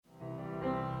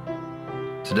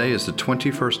Today is the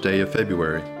 21st day of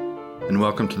February, and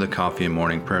welcome to the Coffee and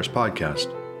Morning Prayers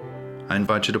podcast. I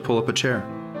invite you to pull up a chair,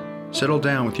 settle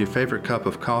down with your favorite cup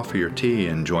of coffee or tea,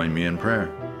 and join me in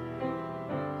prayer.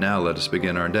 Now let us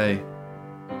begin our day.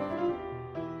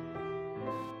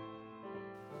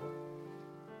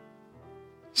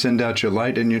 Send out your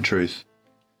light and your truth,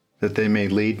 that they may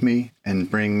lead me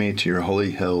and bring me to your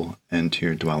holy hill and to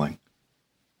your dwelling.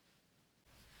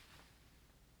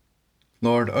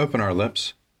 Lord, open our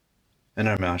lips, and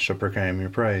our mouth shall proclaim your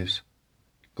praise.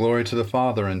 Glory to the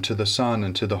Father, and to the Son,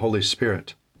 and to the Holy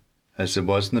Spirit, as it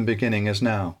was in the beginning, is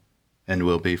now, and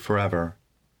will be forever.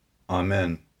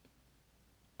 Amen.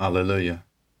 Alleluia.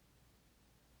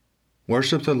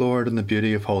 Worship the Lord in the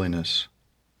beauty of holiness.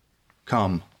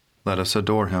 Come, let us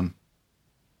adore him.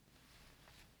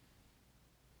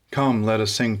 Come, let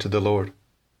us sing to the Lord.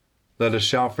 Let us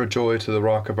shout for joy to the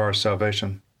rock of our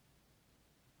salvation.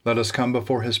 Let us come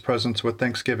before his presence with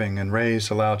thanksgiving and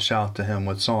raise a loud shout to him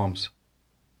with psalms.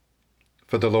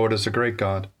 For the Lord is a great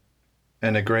God,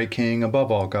 and a great King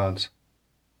above all gods.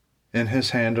 In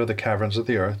his hand are the caverns of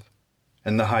the earth,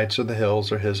 and the heights of the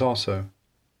hills are his also.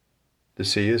 The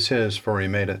sea is his, for he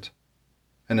made it,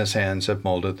 and his hands have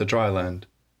molded the dry land.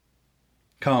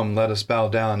 Come, let us bow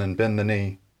down and bend the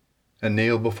knee, and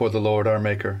kneel before the Lord our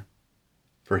Maker.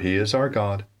 For he is our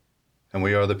God, and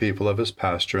we are the people of his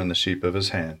pasture and the sheep of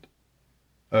his hand.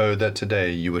 Oh, that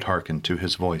today you would hearken to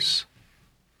his voice.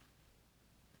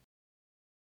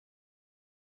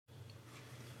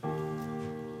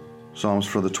 Psalms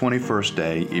for the 21st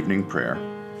day, evening prayer,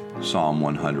 Psalm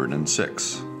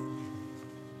 106.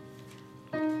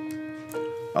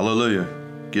 Alleluia!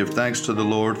 Give thanks to the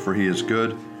Lord, for he is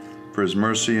good, for his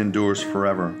mercy endures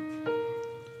forever.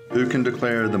 Who can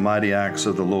declare the mighty acts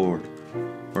of the Lord,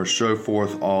 or show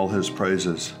forth all his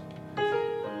praises?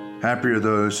 Happy are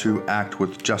those who act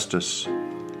with justice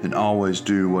and always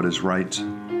do what is right.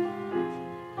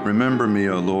 Remember me,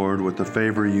 O Lord, with the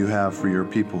favor you have for your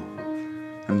people,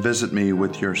 and visit me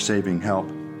with your saving help,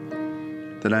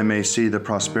 that I may see the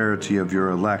prosperity of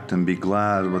your elect and be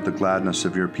glad with the gladness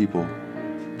of your people,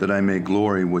 that I may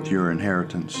glory with your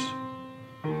inheritance.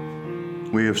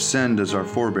 We have sinned as our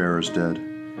forebears did.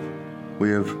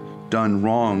 We have done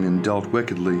wrong and dealt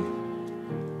wickedly.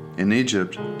 In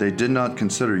Egypt, they did not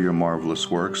consider your marvelous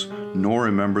works, nor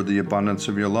remember the abundance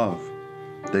of your love.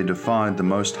 They defied the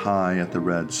Most High at the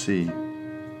Red Sea.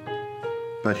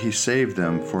 But he saved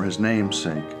them for his name's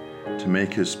sake, to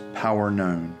make his power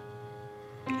known.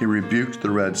 He rebuked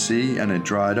the Red Sea, and it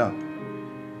dried up.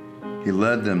 He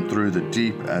led them through the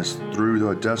deep as through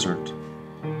a desert.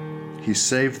 He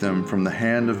saved them from the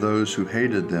hand of those who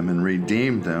hated them and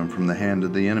redeemed them from the hand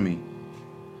of the enemy.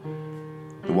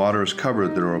 The waters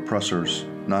covered their oppressors,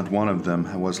 not one of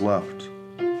them was left.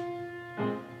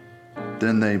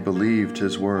 Then they believed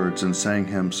his words and sang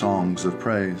him songs of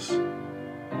praise.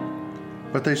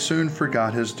 But they soon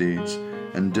forgot his deeds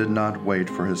and did not wait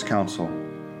for his counsel.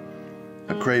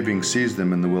 A craving seized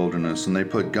them in the wilderness, and they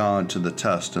put God to the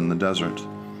test in the desert.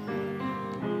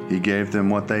 He gave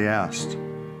them what they asked,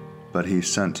 but he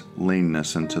sent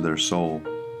leanness into their soul.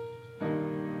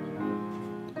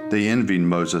 They envied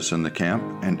Moses in the camp,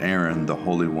 and Aaron, the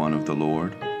Holy One of the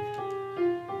Lord.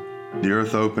 The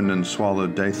earth opened and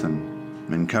swallowed Dathan,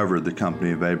 and covered the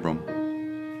company of Abram.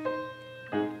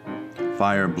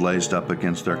 Fire blazed up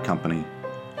against their company,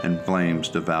 and flames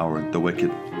devoured the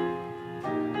wicked.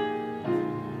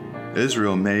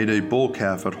 Israel made a bull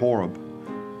calf at Horeb,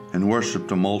 and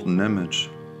worshipped a molten image.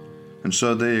 And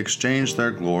so they exchanged their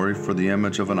glory for the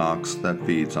image of an ox that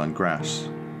feeds on grass.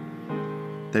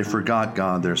 They forgot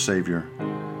God their Savior,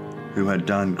 who had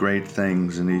done great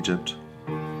things in Egypt,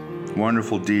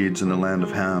 wonderful deeds in the land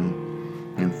of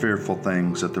Ham, and fearful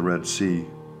things at the Red Sea.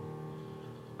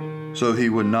 So he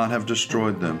would not have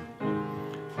destroyed them,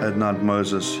 had not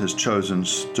Moses, his chosen,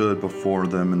 stood before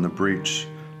them in the breach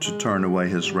to turn away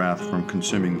his wrath from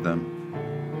consuming them.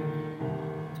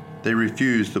 They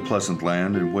refused the pleasant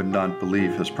land and would not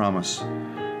believe his promise.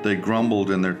 They grumbled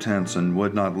in their tents and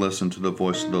would not listen to the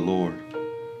voice of the Lord.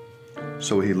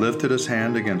 So he lifted his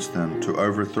hand against them to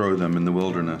overthrow them in the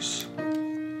wilderness,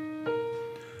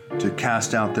 to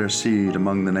cast out their seed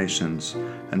among the nations,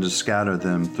 and to scatter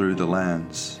them through the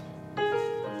lands.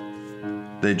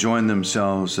 They joined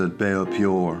themselves at Baal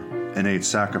Peor and ate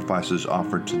sacrifices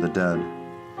offered to the dead.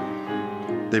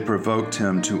 They provoked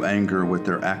him to anger with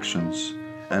their actions,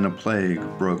 and a plague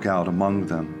broke out among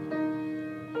them.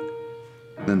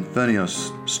 Then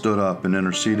Phinehas stood up and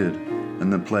interceded,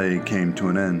 and the plague came to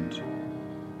an end.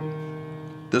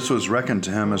 This was reckoned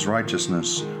to him as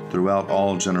righteousness throughout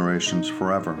all generations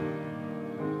forever.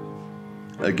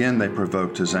 Again they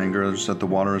provoked his anger at the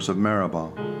waters of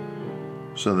Meribah,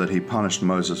 so that he punished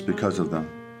Moses because of them.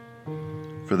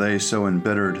 For they so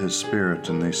embittered his spirit,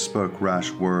 and they spoke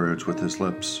rash words with his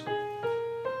lips.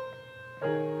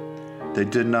 They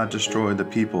did not destroy the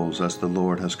peoples as the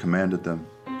Lord has commanded them.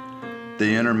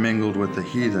 They intermingled with the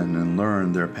heathen and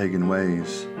learned their pagan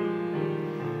ways,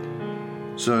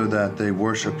 so that they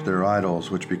worshipped their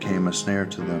idols, which became a snare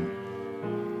to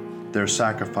them. They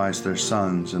sacrificed their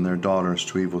sons and their daughters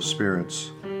to evil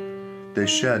spirits. They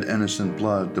shed innocent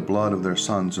blood, the blood of their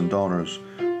sons and daughters,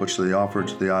 which they offered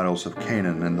to the idols of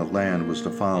Canaan, and the land was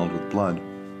defiled with blood.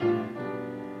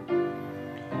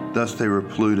 Thus they were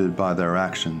polluted by their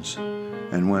actions,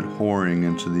 and went whoring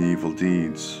into the evil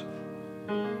deeds.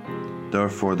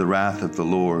 Therefore the wrath of the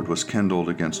Lord was kindled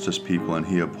against his people, and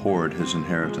he abhorred his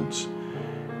inheritance.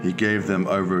 He gave them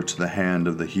over to the hand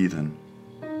of the heathen,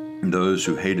 and those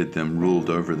who hated them ruled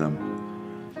over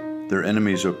them. Their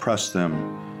enemies oppressed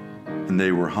them, and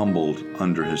they were humbled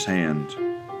under his hand.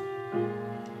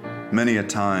 Many a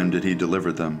time did he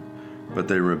deliver them, but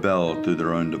they rebelled through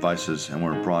their own devices and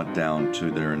were brought down to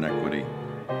their iniquity.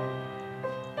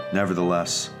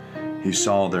 Nevertheless, he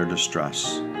saw their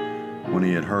distress. When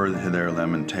he had heard their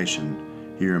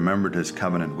lamentation, he remembered his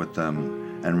covenant with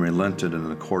them and relented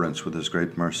in accordance with his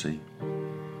great mercy.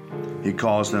 He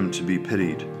caused them to be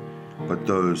pitied, but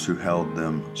those who held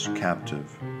them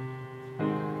captive.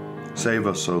 Save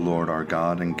us, O Lord our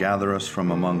God, and gather us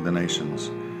from among the nations,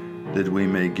 that we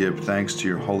may give thanks to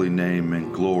your holy name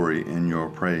and glory in your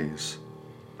praise.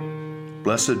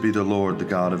 Blessed be the Lord, the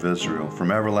God of Israel,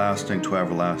 from everlasting to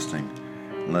everlasting.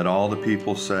 And let all the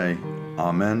people say,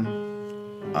 Amen,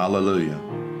 Alleluia.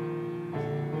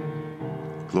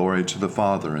 Glory to the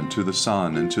Father, and to the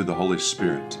Son, and to the Holy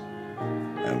Spirit,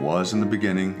 and was in the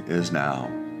beginning, is now,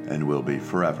 and will be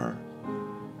forever.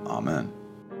 Amen.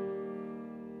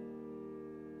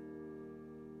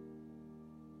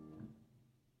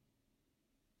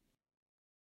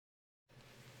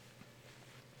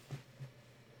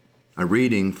 A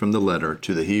reading from the letter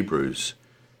to the Hebrews,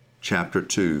 chapter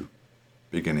 2,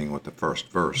 beginning with the first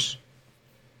verse.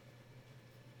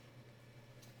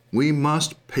 We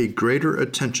must pay greater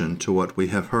attention to what we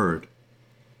have heard,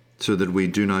 so that we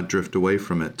do not drift away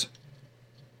from it.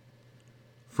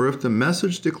 For if the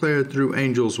message declared through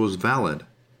angels was valid,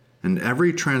 and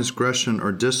every transgression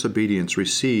or disobedience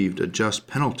received a just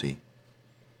penalty,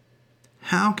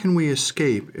 how can we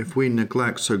escape if we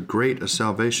neglect so great a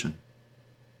salvation?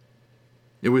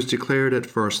 It was declared at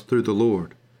first through the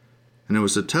Lord, and it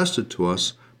was attested to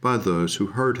us by those who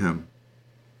heard him,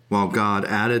 while God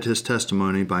added his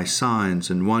testimony by signs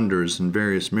and wonders and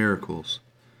various miracles,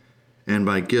 and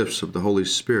by gifts of the Holy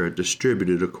Spirit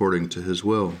distributed according to his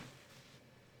will.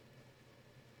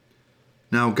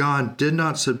 Now God did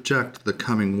not subject the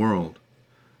coming world,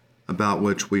 about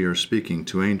which we are speaking,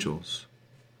 to angels.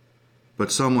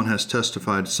 But someone has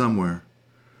testified somewhere,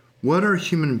 what are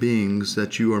human beings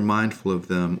that you are mindful of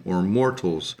them, or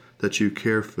mortals that you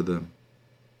care for them?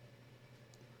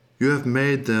 You have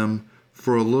made them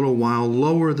for a little while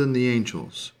lower than the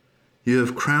angels. You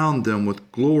have crowned them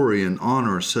with glory and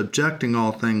honor, subjecting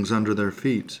all things under their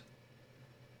feet.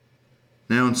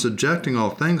 Now in subjecting all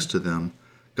things to them,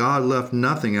 God left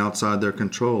nothing outside their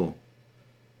control.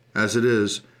 As it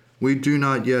is, we do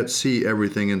not yet see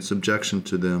everything in subjection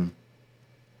to them,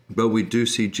 but we do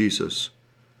see Jesus,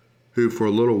 who for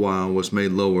a little while was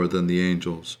made lower than the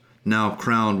angels, now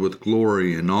crowned with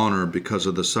glory and honor because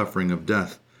of the suffering of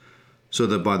death, so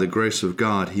that by the grace of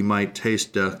God he might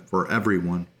taste death for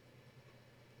everyone.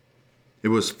 It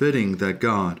was fitting that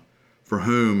God, for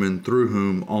whom and through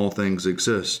whom all things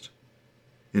exist,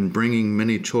 in bringing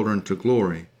many children to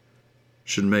glory,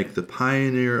 should make the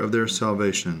pioneer of their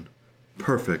salvation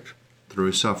perfect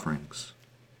through sufferings.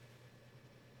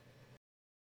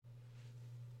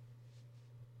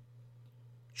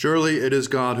 Surely it is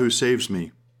God who saves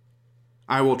me.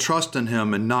 I will trust in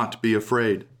him and not be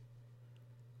afraid.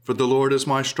 For the Lord is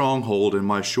my stronghold and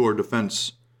my sure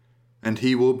defense, and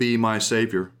he will be my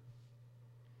Savior.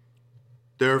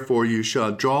 Therefore you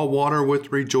shall draw water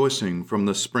with rejoicing from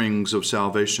the springs of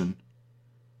salvation.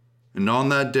 And on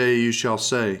that day you shall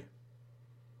say,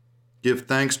 Give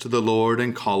thanks to the Lord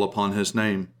and call upon his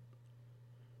name.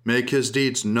 Make his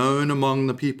deeds known among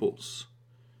the peoples.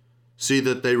 See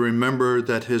that they remember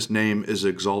that his name is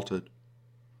exalted.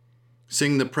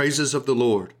 Sing the praises of the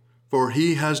Lord, for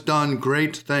he has done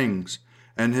great things,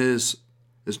 and his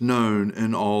is known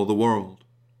in all the world.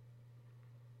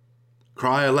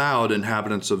 Cry aloud,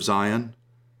 inhabitants of Zion.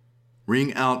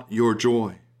 Ring out your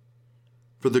joy.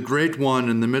 For the great one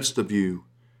in the midst of you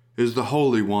is the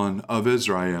Holy One of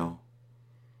Israel.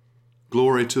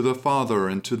 Glory to the Father,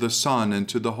 and to the Son, and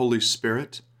to the Holy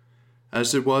Spirit,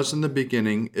 as it was in the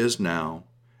beginning, is now,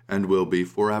 and will be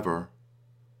forever.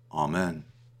 Amen.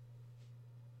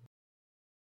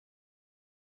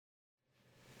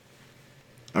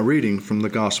 A reading from the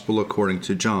Gospel according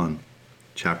to John,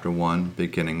 chapter 1,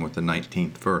 beginning with the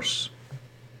 19th verse.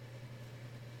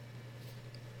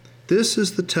 This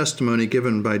is the testimony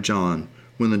given by John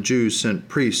when the Jews sent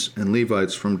priests and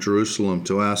Levites from Jerusalem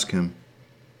to ask him,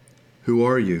 "Who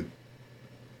are you?"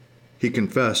 He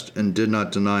confessed and did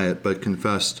not deny it, but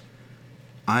confessed,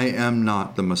 "I am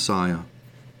not the Messiah."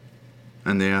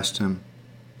 And they asked him,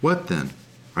 "What then?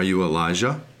 Are you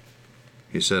Elijah?"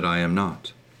 He said, "I am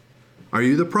not." "Are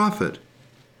you the prophet?"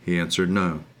 He answered,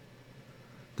 "No."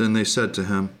 Then they said to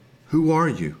him, "Who are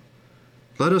you?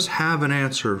 Let us have an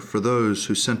answer for those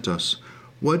who sent us.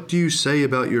 What do you say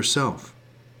about yourself?"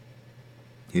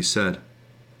 He said,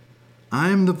 "I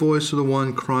am the voice of the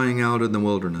one crying out in the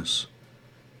wilderness,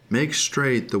 'Make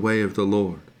straight the way of the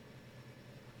Lord,'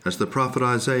 as the prophet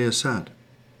Isaiah said."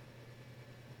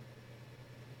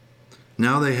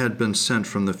 Now they had been sent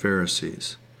from the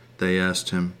Pharisees. They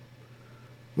asked him,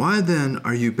 "Why then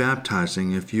are you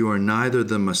baptizing if you are neither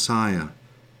the Messiah,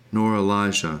 nor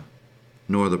Elijah,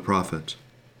 nor the prophet?"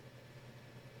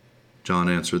 John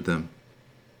answered them,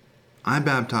 "I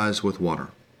baptize with water.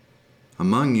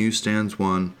 Among you stands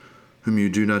one whom you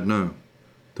do not know,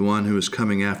 the one who is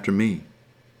coming after me.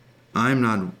 I am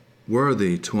not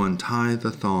worthy to untie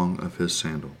the thong of his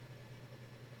sandal."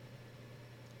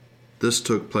 This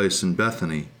took place in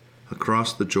Bethany,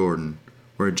 across the Jordan,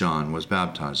 where John was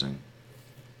baptizing.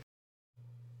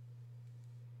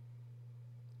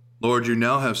 Lord, you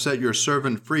now have set your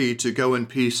servant free to go in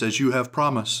peace as you have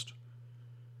promised.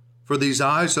 For these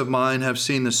eyes of mine have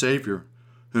seen the Savior,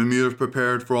 whom you have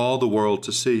prepared for all the world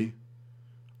to see,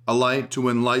 a light to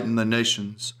enlighten the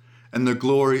nations, and the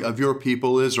glory of your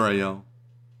people Israel.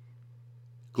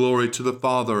 Glory to the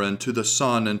Father, and to the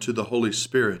Son, and to the Holy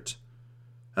Spirit,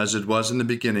 as it was in the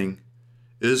beginning,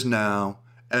 is now,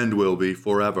 and will be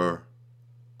forever.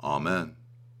 Amen.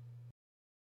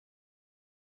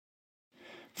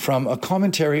 From a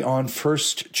commentary on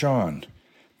 1 John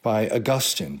by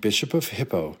Augustine, Bishop of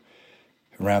Hippo,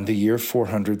 around the year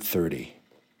 430.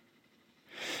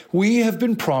 We have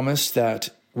been promised that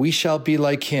we shall be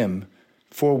like him,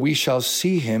 for we shall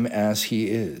see him as he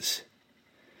is.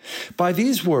 By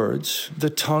these words, the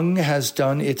tongue has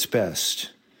done its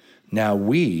best. Now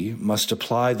we must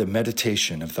apply the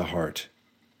meditation of the heart.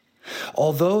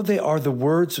 Although they are the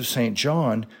words of St.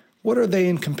 John, what are they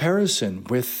in comparison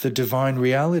with the divine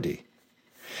reality?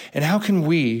 And how can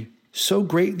we, so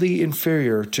greatly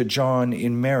inferior to John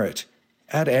in merit,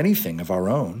 add anything of our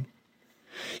own?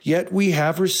 Yet we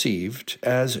have received,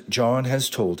 as John has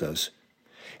told us,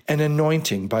 an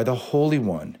anointing by the Holy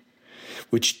One,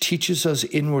 which teaches us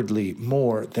inwardly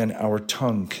more than our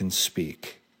tongue can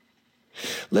speak.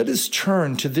 Let us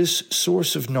turn to this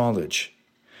source of knowledge,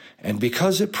 and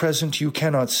because at present you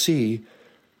cannot see,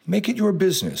 make it your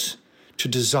business to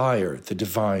desire the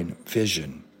divine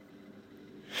vision.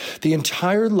 The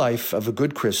entire life of a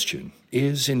good Christian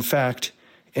is, in fact,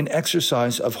 an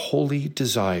exercise of holy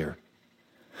desire.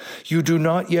 You do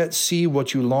not yet see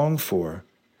what you long for,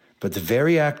 but the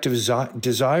very act of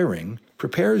desiring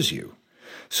prepares you,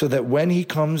 so that when he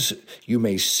comes, you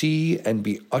may see and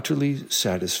be utterly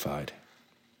satisfied.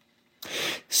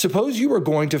 Suppose you are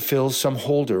going to fill some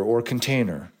holder or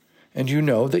container, and you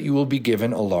know that you will be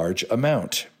given a large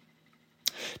amount.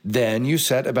 Then you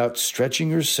set about stretching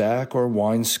your sack or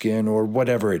wineskin or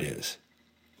whatever it is.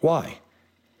 Why?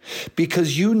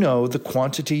 Because you know the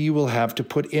quantity you will have to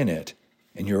put in it,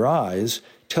 and your eyes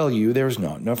tell you there is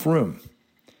not enough room.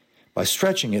 By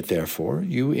stretching it, therefore,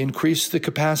 you increase the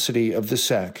capacity of the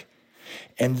sack,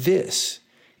 and this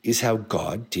is how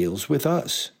God deals with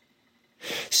us.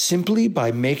 Simply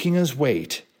by making us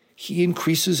wait, he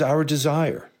increases our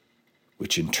desire,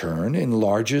 which in turn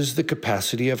enlarges the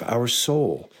capacity of our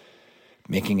soul,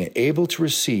 making it able to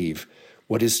receive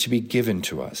what is to be given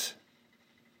to us.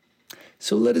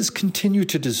 So let us continue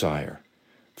to desire,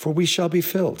 for we shall be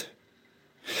filled.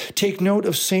 Take note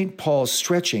of St. Paul's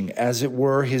stretching, as it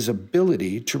were, his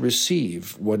ability to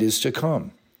receive what is to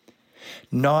come.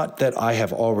 Not that I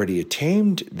have already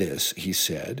attained this, he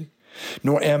said,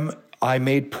 nor am I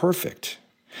made perfect.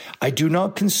 I do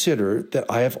not consider that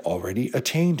I have already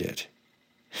attained it.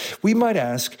 We might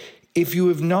ask, if you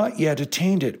have not yet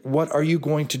attained it, what are you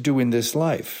going to do in this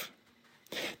life?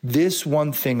 This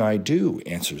one thing I do,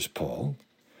 answers Paul,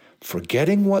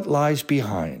 forgetting what lies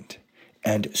behind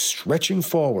and stretching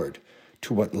forward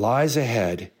to what lies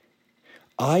ahead,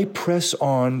 I press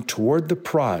on toward the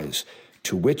prize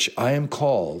to which I am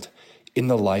called in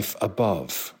the life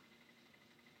above.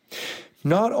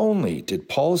 Not only did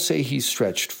Paul say he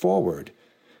stretched forward,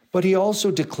 but he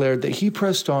also declared that he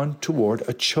pressed on toward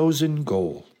a chosen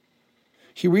goal.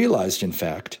 He realized, in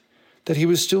fact, that he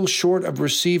was still short of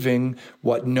receiving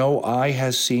what no eye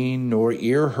has seen, nor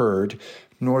ear heard,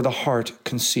 nor the heart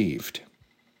conceived.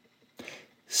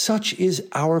 Such is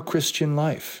our Christian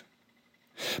life.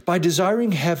 By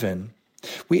desiring heaven,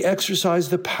 we exercise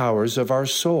the powers of our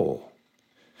soul.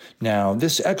 Now,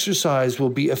 this exercise will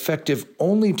be effective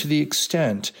only to the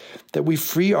extent that we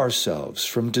free ourselves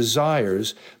from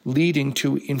desires leading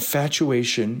to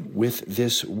infatuation with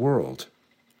this world.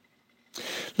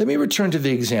 Let me return to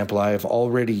the example I have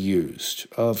already used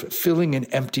of filling an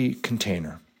empty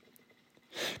container.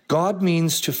 God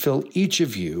means to fill each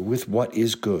of you with what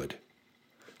is good.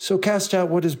 So cast out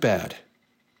what is bad.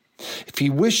 If he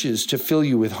wishes to fill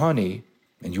you with honey,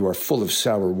 and you are full of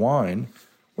sour wine,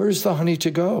 where is the honey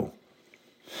to go?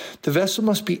 The vessel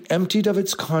must be emptied of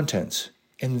its contents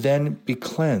and then be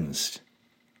cleansed.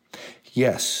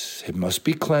 Yes, it must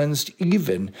be cleansed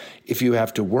even if you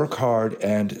have to work hard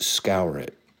and scour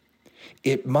it.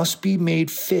 It must be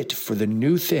made fit for the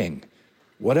new thing,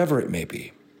 whatever it may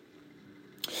be.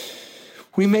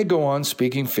 We may go on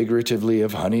speaking figuratively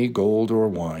of honey, gold, or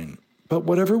wine, but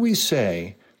whatever we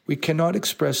say, we cannot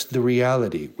express the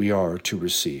reality we are to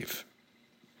receive.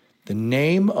 The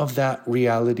name of that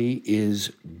reality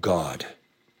is God.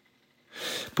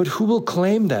 But who will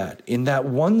claim that in that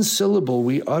one syllable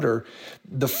we utter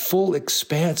the full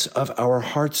expanse of our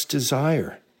heart's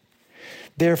desire?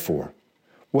 Therefore,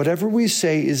 whatever we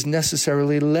say is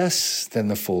necessarily less than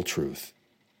the full truth.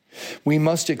 We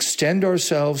must extend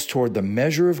ourselves toward the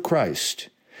measure of Christ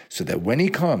so that when he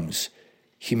comes,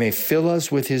 he may fill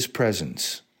us with his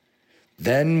presence.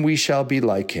 Then we shall be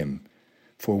like him,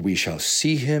 for we shall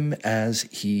see him as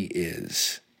he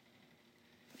is.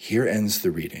 Here ends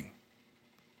the reading.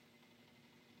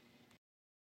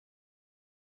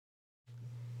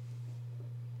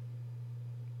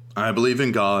 I believe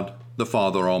in God, the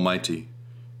Father Almighty,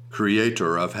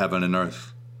 creator of heaven and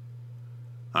earth.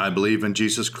 I believe in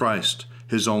Jesus Christ,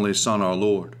 his only Son, our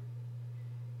Lord.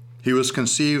 He was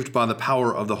conceived by the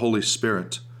power of the Holy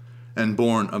Spirit and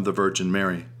born of the Virgin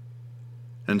Mary,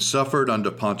 and suffered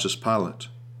under Pontius Pilate,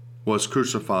 was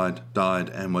crucified, died,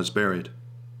 and was buried.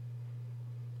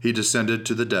 He descended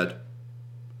to the dead.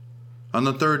 On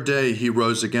the third day he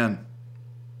rose again.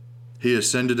 He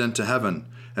ascended into heaven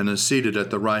and is seated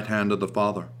at the right hand of the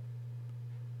Father.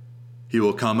 He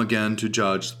will come again to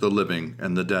judge the living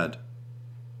and the dead.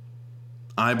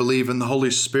 I believe in the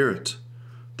Holy Spirit,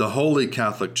 the Holy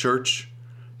Catholic Church,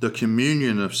 the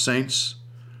communion of saints,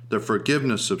 the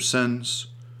forgiveness of sins,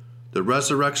 the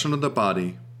resurrection of the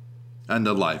body, and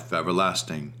the life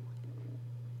everlasting.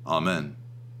 Amen.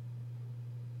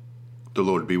 The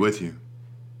Lord be with you,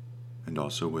 and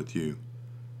also with you.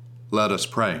 Let us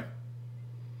pray.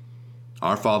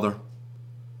 Our Father,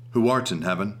 who art in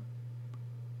heaven,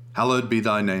 hallowed be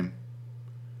thy name.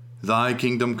 Thy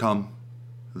kingdom come,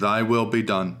 thy will be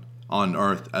done, on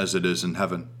earth as it is in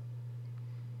heaven.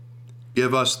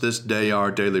 Give us this day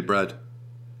our daily bread,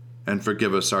 and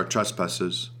forgive us our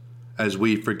trespasses, as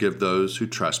we forgive those who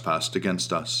trespass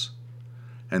against us.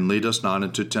 And lead us not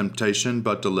into temptation,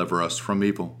 but deliver us from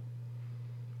evil.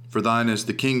 For thine is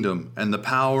the kingdom, and the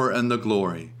power, and the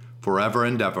glory, forever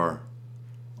and ever.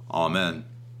 Amen.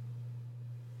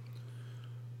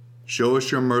 Show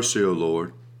us your mercy, O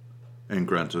Lord, and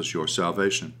grant us your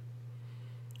salvation.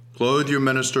 Clothe your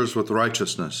ministers with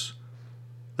righteousness.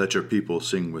 Let your people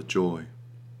sing with joy.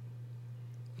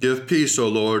 Give peace, O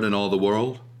Lord, in all the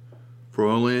world, for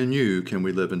only in you can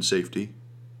we live in safety.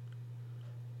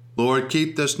 Lord,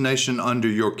 keep this nation under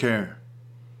your care,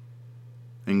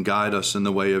 and guide us in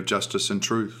the way of justice and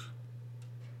truth.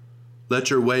 Let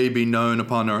your way be known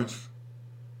upon earth,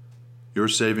 your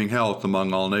saving health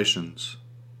among all nations.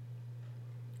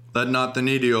 Let not the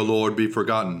needy, O Lord, be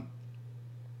forgotten,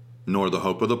 nor the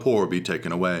hope of the poor be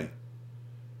taken away.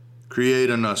 Create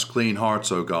in us clean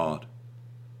hearts, O God,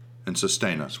 and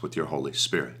sustain us with your Holy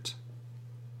Spirit.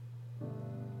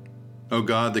 O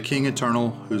God, the King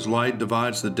eternal, whose light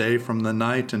divides the day from the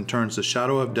night and turns the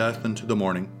shadow of death into the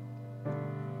morning,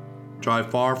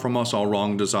 drive far from us all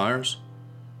wrong desires,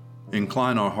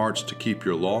 incline our hearts to keep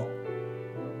your law,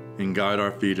 and guide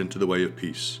our feet into the way of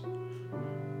peace,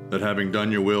 that having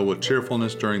done your will with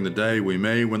cheerfulness during the day, we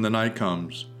may, when the night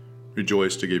comes,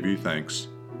 rejoice to give you thanks,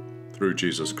 through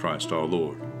Jesus Christ our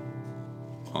Lord.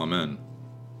 Amen.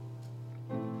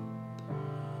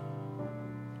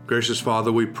 Gracious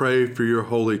Father, we pray for your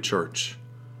holy church,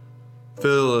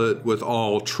 Fill it with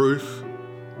all truth,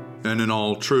 and in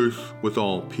all truth with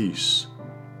all peace.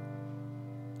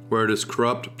 Where it is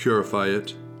corrupt, purify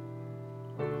it.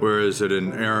 Where is it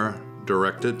in error,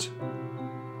 direct it.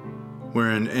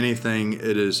 Where in anything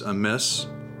it is amiss,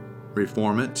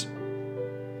 reform it.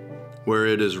 Where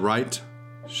it is right,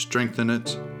 strengthen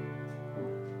it.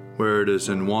 Where it is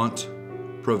in want,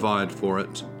 provide for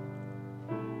it.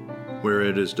 Where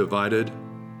it is divided,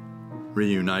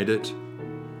 reunite it.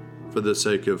 For the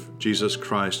sake of Jesus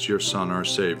Christ, your Son, our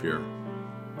Savior.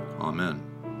 Amen.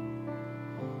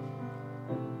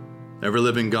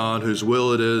 Ever-living God, whose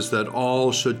will it is that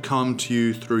all should come to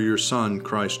you through your Son,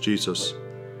 Christ Jesus,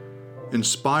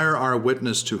 inspire our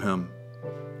witness to him,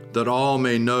 that all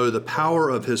may know the power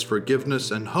of his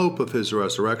forgiveness and hope of his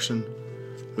resurrection,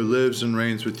 who lives and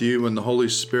reigns with you in the Holy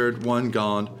Spirit, one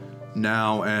God,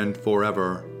 now and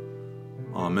forever.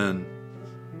 Amen.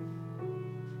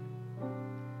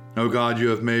 O God, you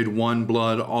have made one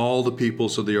blood all the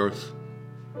peoples of the earth,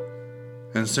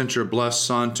 and sent your blessed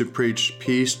Son to preach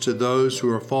peace to those who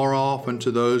are far off and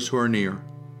to those who are near.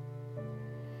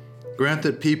 Grant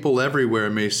that people everywhere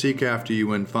may seek after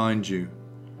you and find you.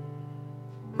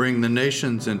 Bring the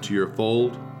nations into your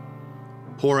fold,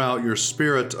 pour out your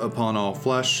Spirit upon all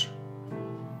flesh,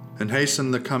 and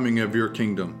hasten the coming of your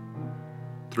kingdom,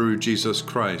 through Jesus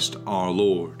Christ our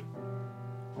Lord.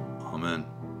 Amen.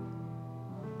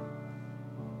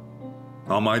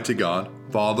 Almighty God,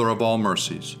 Father of all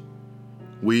mercies,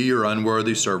 we, your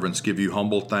unworthy servants, give you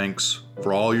humble thanks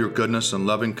for all your goodness and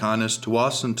loving kindness to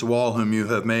us and to all whom you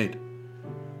have made.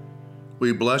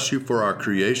 We bless you for our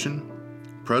creation,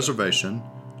 preservation,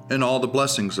 and all the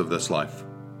blessings of this life.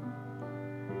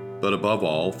 But above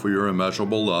all, for your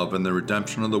immeasurable love and the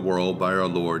redemption of the world by our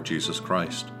Lord Jesus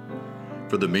Christ,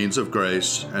 for the means of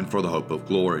grace and for the hope of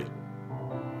glory.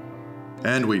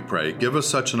 And we pray, give us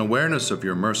such an awareness of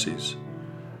your mercies,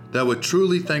 that with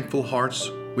truly thankful hearts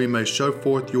we may show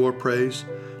forth your praise,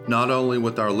 not only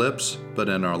with our lips, but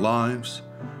in our lives,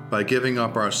 by giving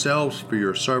up ourselves for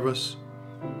your service,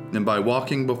 and by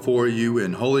walking before you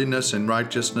in holiness and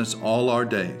righteousness all our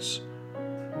days.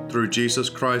 Through Jesus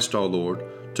Christ our Lord,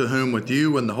 to whom with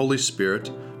you and the Holy Spirit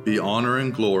be honor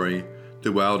and glory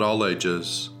throughout all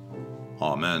ages.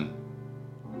 Amen.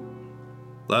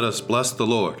 Let us bless the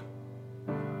Lord.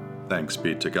 Thanks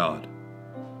be to God.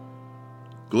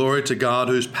 Glory to God,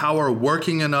 whose power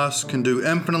working in us can do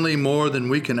infinitely more than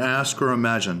we can ask or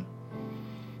imagine.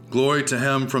 Glory to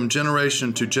him from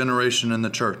generation to generation in the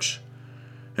church,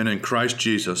 and in Christ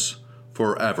Jesus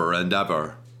forever and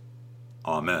ever.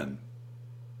 Amen.